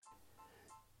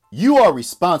You are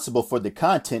responsible for the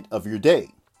content of your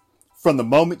day. From the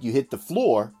moment you hit the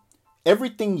floor,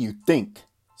 everything you think,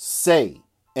 say,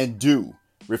 and do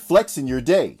reflects in your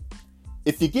day.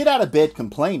 If you get out of bed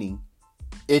complaining,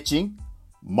 itching,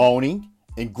 moaning,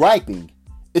 and griping,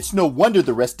 it's no wonder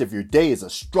the rest of your day is a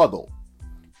struggle.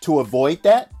 To avoid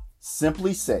that,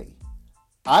 simply say,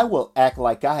 I will act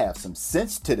like I have some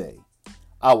sense today.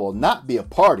 I will not be a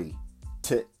party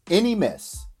to any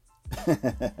mess.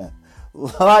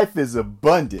 Life is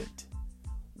abundant.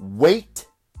 Wait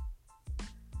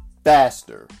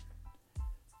faster.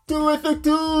 Terrific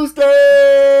Tuesday!